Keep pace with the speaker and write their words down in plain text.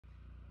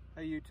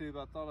Hey YouTube,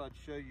 I thought I'd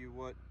show you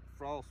what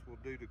frost will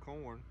do to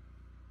corn.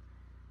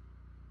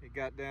 It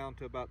got down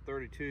to about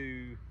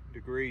 32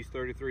 degrees,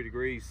 33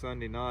 degrees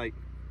Sunday night,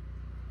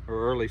 or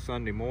early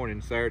Sunday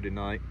morning, Saturday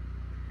night.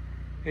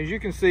 As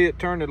you can see, it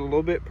turned it a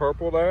little bit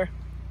purple there,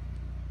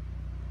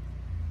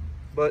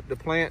 but the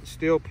plant's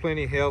still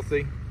plenty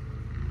healthy.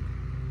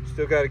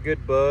 Still got a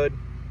good bud.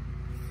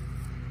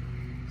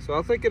 So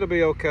I think it'll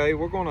be okay.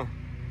 We're gonna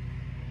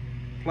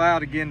plow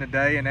it again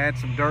today and add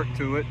some dirt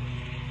to it.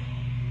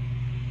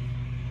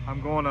 I'm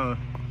gonna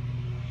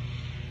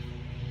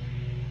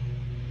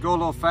go a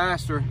little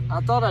faster.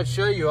 I thought I'd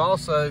show you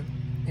also,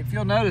 if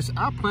you'll notice,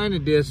 I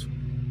planted this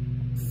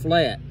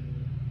flat.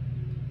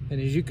 And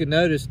as you can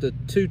notice, the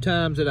 2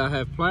 times that I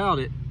have plowed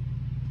it,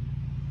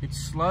 it's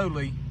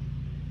slowly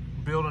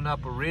building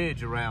up a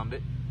ridge around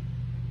it,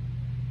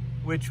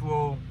 which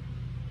will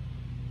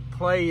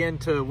play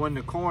into, when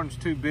the corn's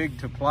too big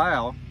to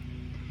plow,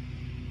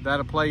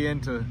 that'll play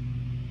into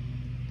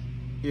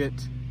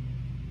it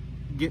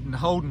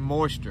holding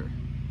moisture.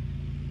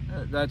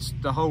 That's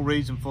the whole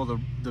reason for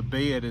the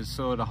bed, is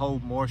so it'll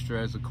hold moisture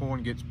as the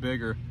corn gets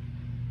bigger.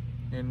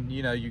 And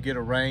you know, you get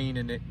a rain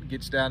and it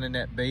gets down in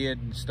that bed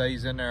and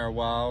stays in there a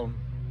while and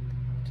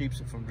keeps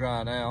it from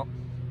drying out.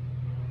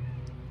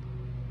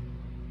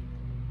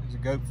 There's a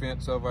goat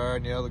fence over there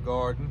in the other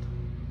garden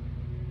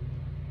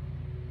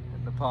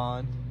and the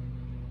pond.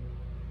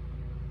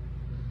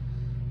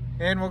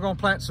 And we're gonna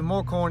plant some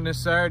more corn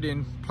this Saturday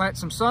and plant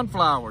some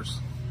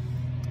sunflowers.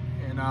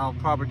 And I'll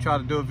probably try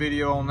to do a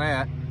video on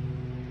that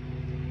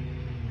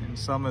and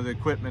some of the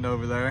equipment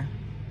over there.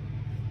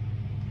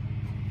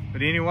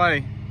 But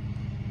anyway,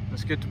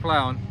 let's get to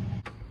plowing.